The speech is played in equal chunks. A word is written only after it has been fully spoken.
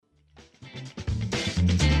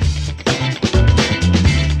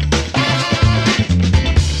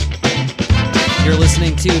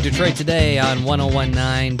listening to Detroit Today on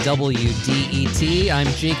 101.9 WDET. I'm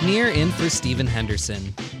Jake Neer in for Stephen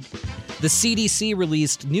Henderson. The CDC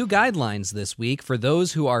released new guidelines this week for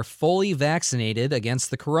those who are fully vaccinated against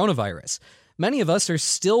the coronavirus. Many of us are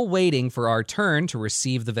still waiting for our turn to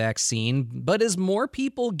receive the vaccine, but as more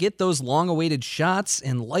people get those long-awaited shots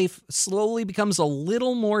and life slowly becomes a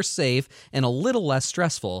little more safe and a little less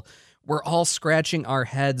stressful, we're all scratching our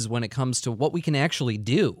heads when it comes to what we can actually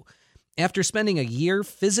do. After spending a year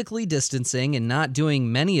physically distancing and not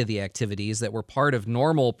doing many of the activities that were part of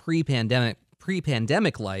normal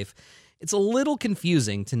pre-pandemic life, it's a little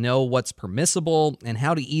confusing to know what's permissible and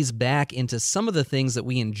how to ease back into some of the things that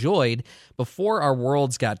we enjoyed before our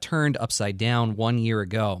worlds got turned upside down 1 year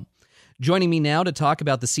ago. Joining me now to talk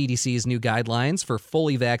about the CDC's new guidelines for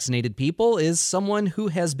fully vaccinated people is someone who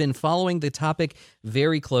has been following the topic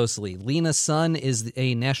very closely. Lena Sun is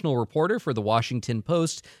a national reporter for The Washington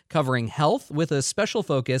Post covering health with a special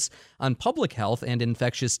focus on public health and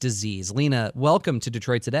infectious disease. Lena, welcome to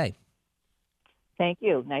Detroit Today. Thank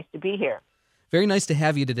you. Nice to be here. Very nice to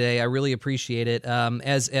have you today. I really appreciate it.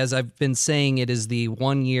 As I've been saying, it is the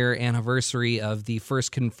 1 year anniversary of the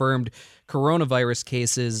first confirmed coronavirus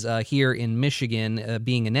cases here in Michigan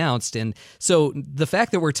being announced. And so the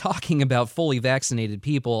fact that we're talking about fully vaccinated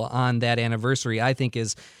people on that anniversary, I think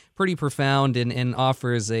is pretty profound and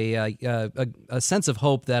offers a sense of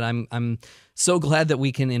hope that I'm so glad that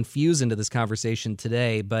we can infuse into this conversation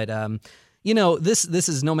today. But you know, this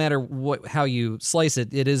is, no matter how you slice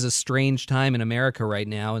it, it is a strange time in America right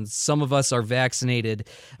now, and some of us are vaccinated.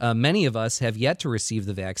 Many of us have yet to receive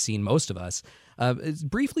the vaccine, most of us.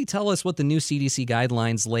 Briefly tell us what the new CDC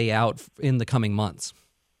guidelines lay out in the coming months.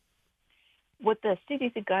 What the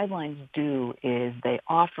CDC guidelines do is they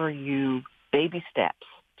offer you baby steps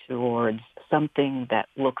towards something that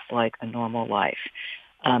looks like a normal life.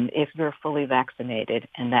 If you're fully vaccinated,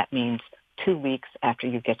 and that means 2 weeks after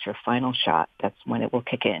you get your final shot, that's when it will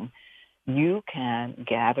kick in, you can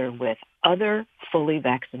gather with other fully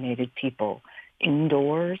vaccinated people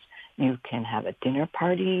indoors. You can have a dinner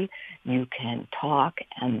party. You can talk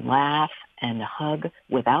and laugh and hug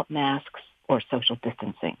without masks or social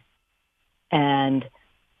distancing. And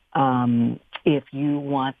if you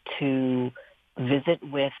want to visit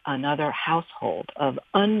with another household of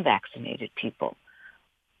unvaccinated people,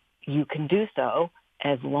 you can do so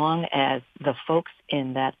as long as the folks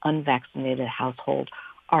in that unvaccinated household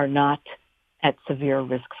are not at severe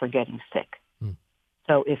risk for getting sick.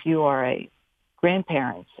 So if you are a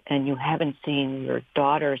grandparent and you haven't seen your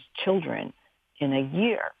daughter's children in a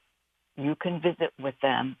year, you can visit with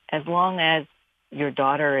them as long as your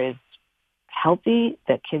daughter is healthy,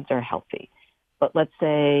 that kids are healthy. But let's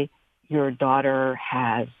say your daughter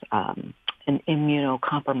has an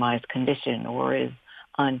immunocompromised condition or is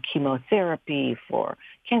on chemotherapy for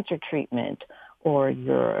cancer treatment, or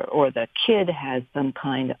the kid has some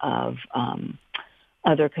kind of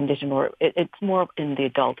other condition, or it's more in the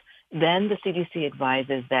adult, then the CDC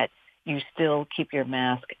advises that you still keep your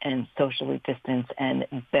mask and socially distance, and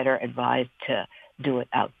better advised to do it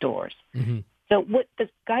outdoors. Mm-hmm. So what the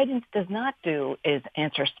guidance does not do is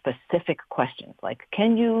answer specific questions like,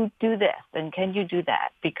 can you do this and can you do that?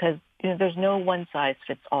 Because there's no one size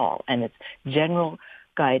fits all, and it's general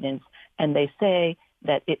guidance, and they say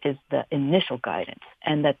that it is the initial guidance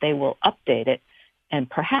and that they will update it and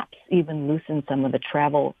perhaps even loosen some of the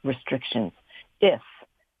travel restrictions if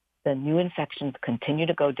the new infections continue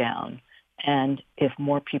to go down and if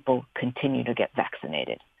more people continue to get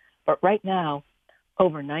vaccinated. But right now,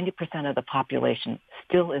 over 90% of the population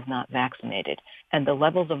still is not vaccinated, and the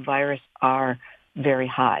levels of virus are very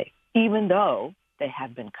high, even though they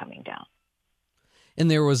have been coming down. And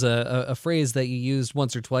there was a phrase that you used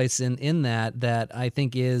once or twice in that I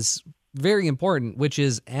think is very important, which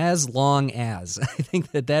is as long as. I think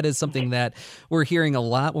that is something that we're hearing a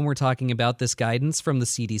lot when we're talking about this guidance from the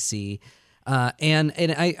CDC. And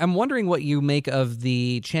I'm wondering what you make of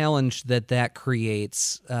the challenge that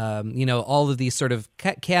creates, all of these sort of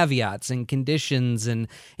caveats and conditions and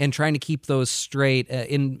trying to keep those straight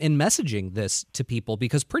in messaging this to people,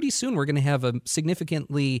 because pretty soon we're going to have a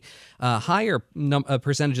significantly higher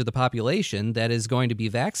percentage of the population that is going to be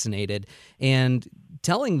vaccinated, and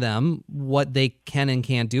telling them what they can and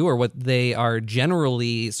can't do, or what they are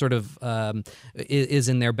generally sort of is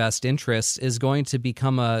in their best interests, is going to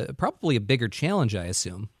become probably a bigger challenge, I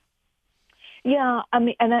assume. Yeah, I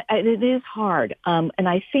mean, and it is hard. And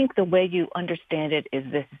I think the way you understand it is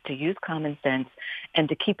this: to use common sense and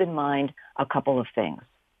to keep in mind a couple of things.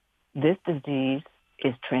 This disease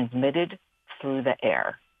is transmitted through the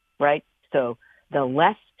air, right? So the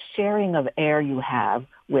less sharing of air you have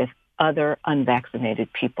with other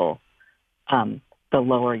unvaccinated people, the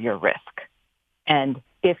lower your risk. And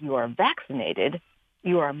if you are vaccinated,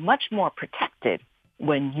 you are much more protected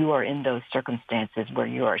when you are in those circumstances where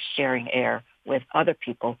you are sharing air with other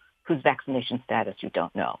people whose vaccination status you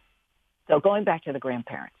don't know. So going back to the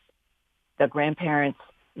grandparents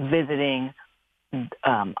visiting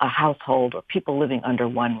a household or people living under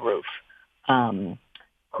one roof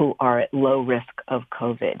who are at low risk of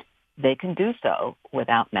COVID, they can do so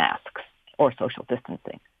without masks or social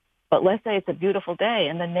distancing. But let's say it's a beautiful day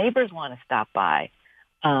and the neighbors want to stop by.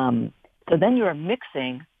 So then you're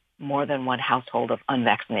mixing more than one household of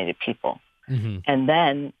unvaccinated people. Mm-hmm. And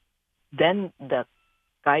then the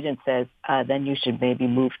guidance says then you should maybe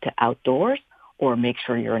move to outdoors or make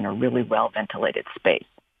sure you're in a really well-ventilated space.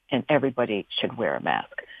 And everybody should wear a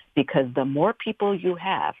mask. Because the more people you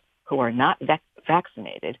have who are not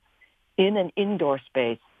vaccinated in an indoor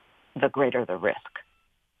space, the greater the risk.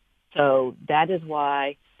 So that is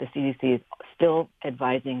why the CDC is still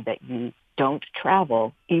advising that you don't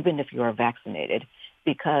travel, even if you are vaccinated,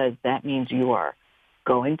 because that means you are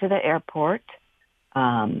going to the airport,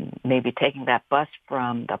 maybe taking that bus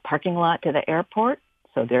from the parking lot to the airport.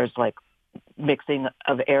 So there's like mixing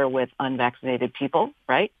of air with unvaccinated people,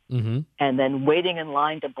 right? Mm-hmm. And then waiting in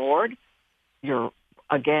line to board. You're,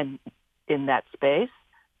 again, in that space.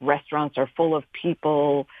 Restaurants are full of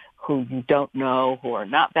people who you don't know, who are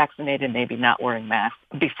not vaccinated, maybe not wearing masks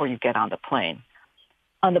before you get on the plane.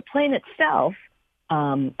 On the plane itself,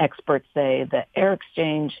 experts say that air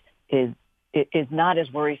exchange is not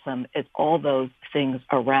as worrisome as all those things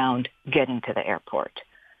around getting to the airport.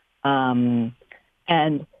 And,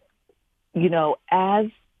 you know, as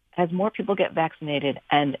more people get vaccinated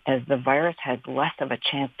and as the virus has less of a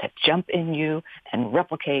chance to jump in you and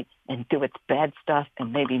replicate and do its bad stuff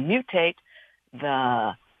and maybe mutate,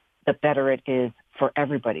 the better it is for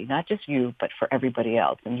everybody, not just you, but for everybody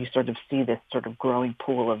else. And you sort of see this sort of growing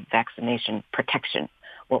pool of vaccination protection,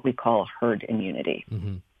 what we call herd immunity.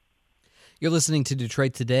 Mm-hmm. You're listening to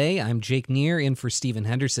Detroit Today. I'm Jake Neer, in for Stephen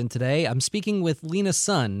Henderson today. I'm speaking with Lena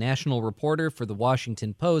Sun, national reporter for The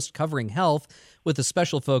Washington Post, covering health with a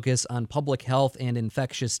special focus on public health and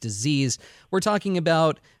infectious disease. We're talking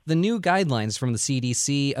about the new guidelines from the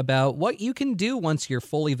CDC about what you can do once you're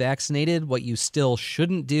fully vaccinated, what you still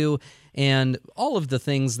shouldn't do, and all of the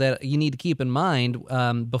things that you need to keep in mind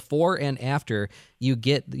before and after you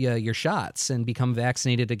get your shots and become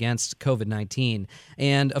vaccinated against COVID-19.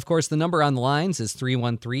 And, of course, the number on the lines is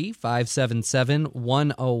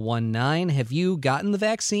 313-577-1019. Have you gotten the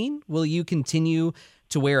vaccine? Will you continue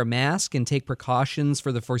to wear a mask and take precautions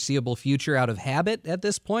for the foreseeable future out of habit at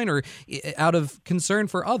this point or out of concern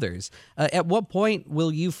for others? At what point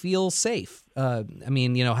will you feel safe? I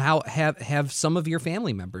mean, you know, how have some of your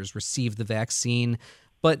family members received the vaccine,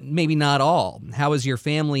 but maybe not all? How is your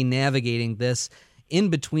family navigating this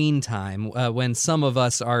in-between time when some of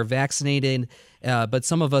us are vaccinated, but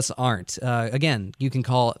some of us aren't? Again, you can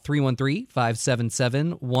call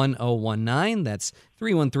 313-577-1019. That's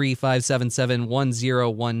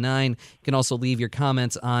 313-577-1019. You can also leave your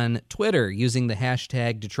comments on Twitter using the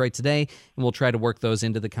hashtag Detroit Today, and we'll try to work those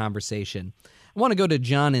into the conversation. I want to go to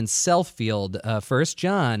John in Southfield first.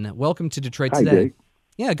 John, welcome to Detroit Today. Hi, Jake.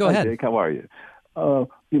 Yeah, go ahead. Jake, how are you? You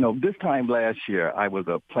know, this time last year, I was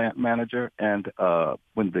a plant manager, and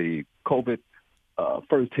when the COVID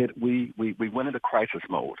first hit, we went into crisis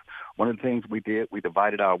mode. One of the things we did, we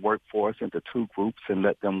divided our workforce into two groups and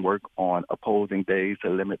let them work on opposing days to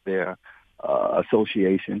limit their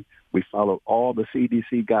association. We followed all the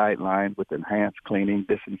CDC guidelines with enhanced cleaning,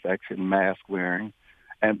 disinfection, mask wearing.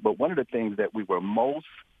 But one of the things that we were most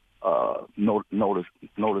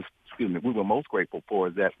we were most grateful for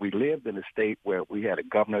is that we lived in a state where we had a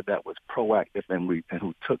governor that was proactive and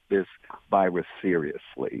who took this virus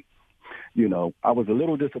seriously. You know, I was a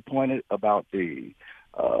little disappointed about the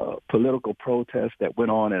political protests that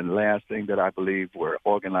went on, and last thing that I believe were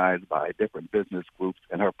organized by different business groups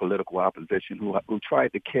and her political opposition who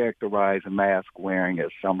tried to characterize mask wearing as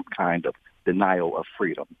some kind of denial of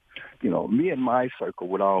freedom. You know, me and my circle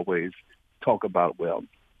would always talk about, well,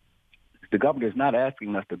 the governor is not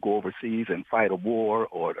asking us to go overseas and fight a war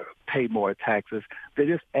or to pay more taxes. They're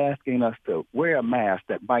just asking us to wear a mask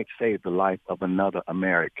that might save the life of another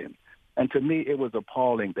American. And to me, it was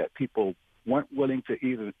appalling that people weren't willing to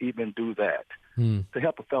even do that to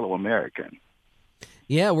help a fellow American.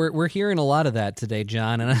 Yeah, we're hearing a lot of that today,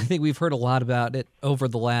 John, and I think we've heard a lot about it over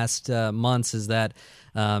the last months. Is that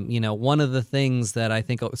one of the things that I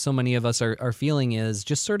think so many of us are feeling is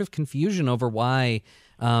just sort of confusion over why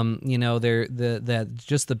That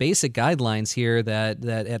just the basic guidelines here that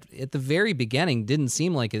at the very beginning didn't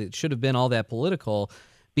seem like it should have been all that political,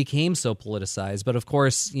 became so politicized. But of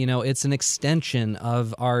course, it's an extension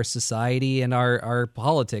of our society and our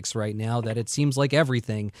politics right now that it seems like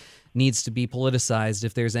everything needs to be politicized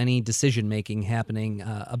if there's any decision-making happening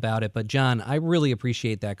about it. But John, I really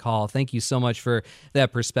appreciate that call. Thank you so much for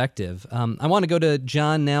that perspective. I want to go to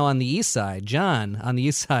John now on the east side. John, on the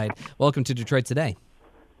east side, welcome to Detroit Today.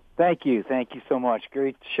 Thank you so much.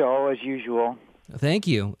 Great show, as usual. Thank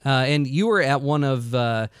you. And you were at one of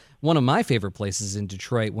my favorite places in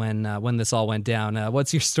Detroit when this all went down.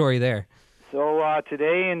 What's your story there? So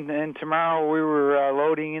today and tomorrow we were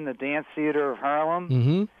loading in the Dance Theater of Harlem.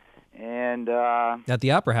 Mm-hmm. And at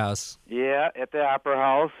the Opera House. Yeah, at the Opera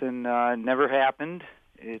House, and it never happened.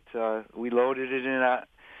 We loaded it in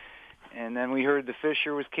and then we heard the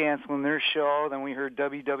Fisher was canceling their show. Then we heard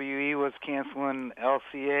WWE was canceling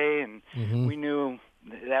LCA, and we knew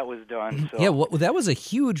that was done. So. Yeah, that was a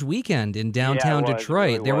huge weekend in downtown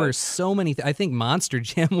Detroit. Really there were so many. I think Monster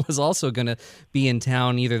Jam was also going to be in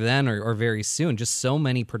town either then or very soon. Just so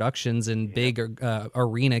many productions and big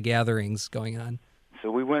arena gatherings going on. So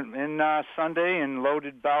we went in Sunday and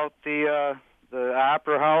loaded about the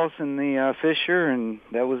Opera House and the Fisher, and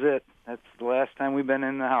that was it. That's the last time we've been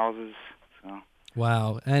in the houses. So.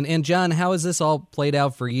 Wow. And John, how has this all played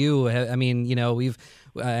out for you? I mean, we've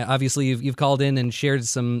obviously you've called in and shared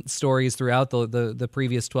some stories throughout the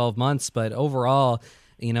previous 12 months, but overall,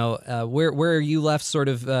 where are you left sort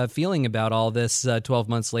of feeling about all this 12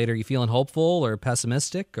 months later? Are you feeling hopeful or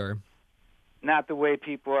pessimistic or? Not the way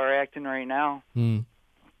people are acting right now.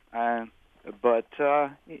 But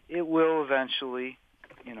it will eventually,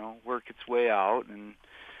 work its way out, and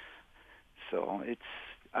so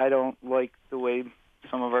I don't like the way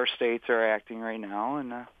some of our states are acting right now,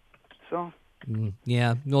 and so.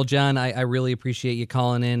 Yeah. Well, John, I really appreciate you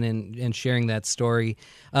calling in and sharing that story.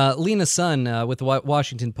 Lena Sun with the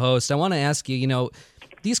Washington Post, I want to ask you,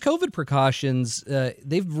 these COVID precautions,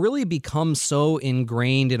 they've really become so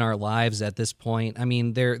ingrained in our lives at this point. I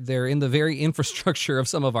mean, they're in the very infrastructure of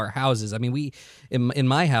some of our houses. I mean, in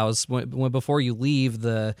my house, when before you leave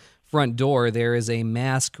the front door, there is a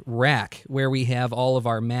mask rack where we have all of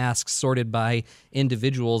our masks sorted by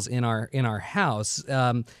individuals in our house.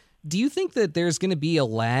 Do you think that there's going to be a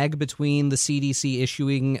lag between the CDC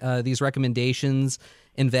issuing these recommendations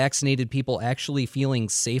and vaccinated people actually feeling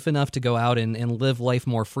safe enough to go out and live life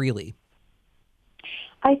more freely?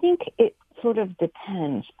 I think it sort of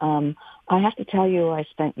depends. I have to tell you, I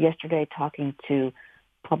spent yesterday talking to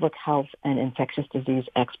public health and infectious disease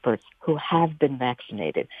experts who have been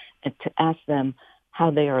vaccinated and to ask them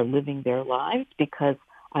how they are living their lives, because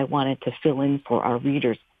I wanted to fill in for our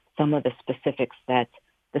readers some of the specifics that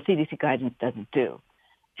the CDC guidance doesn't do.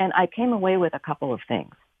 And I came away with a couple of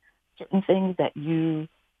things. Certain things that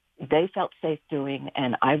they felt safe doing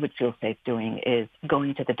and I would feel safe doing is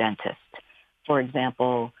going to the dentist. For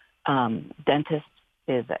example, dentist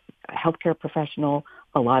is a healthcare professional.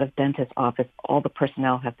 A lot of dentist office, all the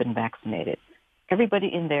personnel have been vaccinated.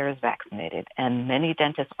 Everybody in there is vaccinated, and many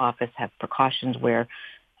dentist office have precautions where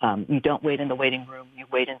you don't wait in the waiting room. You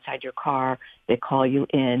wait inside your car. They call you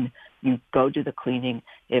in. You go do the cleaning.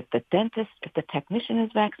 If the technician is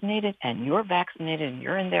vaccinated and you're vaccinated and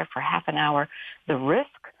you're in there for half an hour, the risk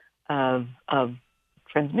of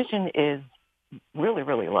transmission is really,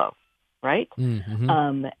 really low, right?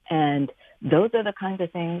 Mm-hmm. And those are the kinds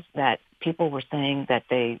of things that people were saying that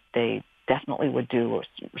they definitely would do or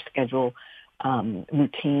schedule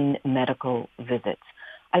routine medical visits.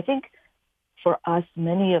 I think for us,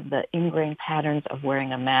 many of the ingrained patterns of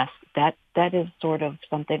wearing a mask, that is sort of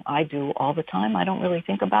something I do all the time. I don't really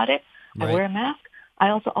think about it. Right. I wear a mask. I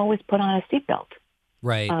also always put on a seatbelt.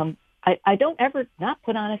 Right. I don't ever not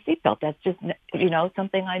put on a seatbelt. That's just,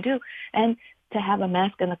 something I do. And to have a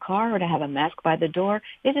mask in the car or to have a mask by the door,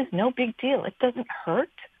 it is no big deal. It doesn't hurt.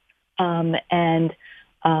 And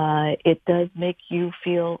it does make you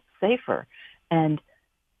feel safer.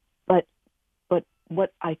 But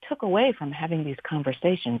what I took away from having these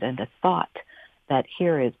conversations and the thought that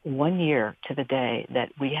here is 1 year to the day that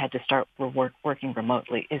we had to start working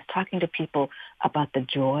remotely is talking to people about the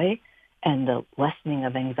joy and the lessening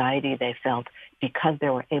of anxiety they felt because they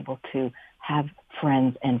were able to have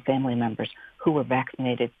friends and family members who were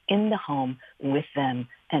vaccinated in the home with them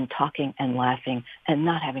and talking and laughing and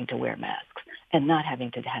not having to wear masks and not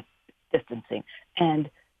having to have distancing and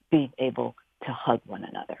being able to hug one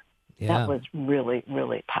another. Yeah. That was really,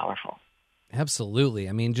 really powerful. Absolutely.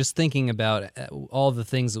 I mean, just thinking about all the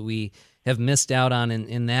things that we have missed out on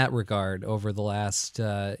in that regard over the last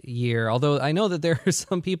year. Although I know that there are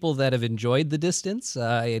some people that have enjoyed the distance.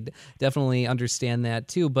 I definitely understand that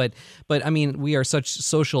too. But I mean, we are such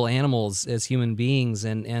social animals as human beings,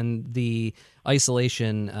 and the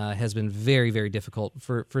isolation has been very, very difficult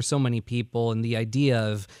for so many people. And the idea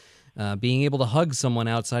of being able to hug someone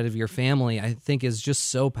outside of your family, I think, is just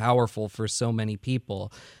so powerful for so many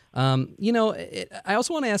people. I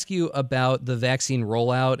also want to ask you about the vaccine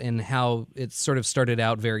rollout and how it sort of started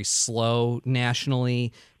out very slow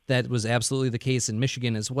nationally. That was absolutely the case in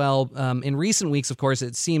Michigan as well. In recent weeks, of course,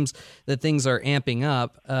 it seems that things are amping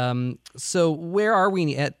up. So where are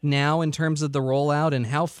we at now in terms of the rollout, and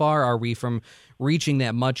how far are we from reaching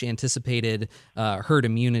that much anticipated herd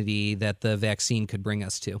immunity that the vaccine could bring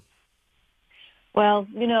us to? Well,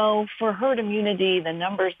 for herd immunity, the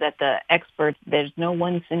numbers that the experts, there's no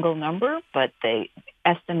one single number, but they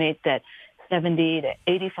estimate that 70 to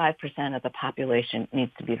 85% of the population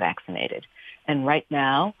needs to be vaccinated. And right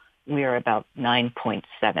now, we are about 9.7%,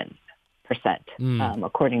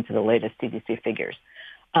 according to the latest CDC figures.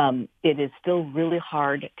 It is still really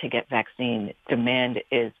hard to get vaccine. Demand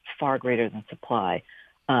is far greater than supply,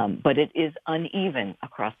 but it is uneven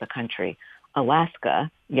across the country.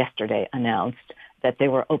 Alaska yesterday announced that they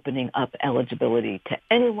were opening up eligibility to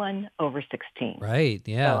anyone over 16. Right,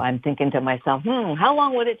 yeah. So I'm thinking to myself, how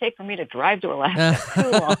long would it take for me to drive to Alaska?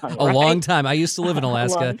 Too long, A right? long time. I used to live in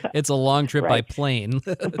Alaska. It's a long trip by plane.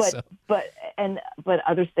 But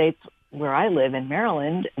other states where I live in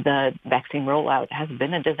Maryland, the vaccine rollout has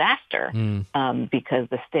been a disaster because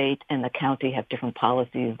the state and the county have different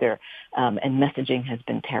policies there, and messaging has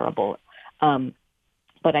been terrible.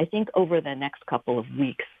 But I think over the next couple of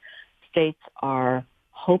weeks, states are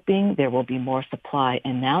hoping there will be more supply,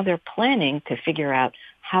 and now they're planning to figure out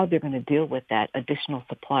how they're going to deal with that additional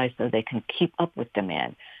supply so they can keep up with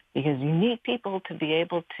demand. Because you need people to be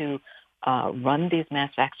able to run these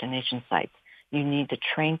mass vaccination sites. You need to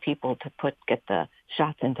train people to get the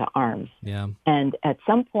shots into arms. Yeah. And at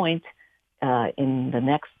some point in the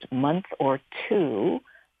next month or two,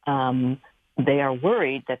 they are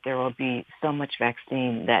worried that there will be so much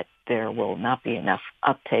vaccine that there will not be enough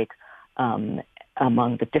uptake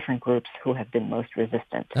among the different groups who have been most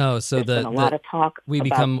resistant. Oh, so There's been a lot of talk.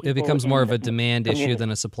 It becomes more of a demand issue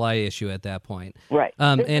than a supply issue at that point. Right.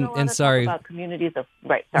 And sorry, about communities of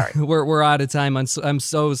right. Sorry, we're out of time. I'm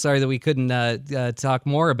so sorry that we couldn't talk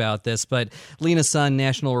more about this. But Lena Sun,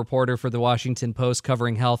 national reporter for the Washington Post,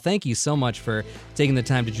 covering health. Thank you so much for taking the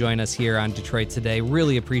time to join us here on Detroit Today.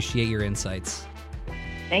 Really appreciate your insights.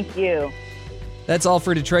 Thank you. That's all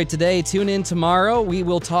for Detroit Today. Tune in tomorrow. We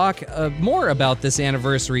will talk more about this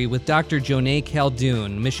anniversary with Dr. Jonae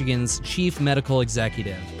Caldoun, Michigan's chief medical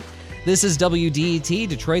executive. This is WDET,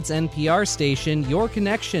 Detroit's NPR station, your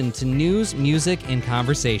connection to news, music, and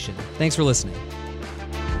conversation. Thanks for listening.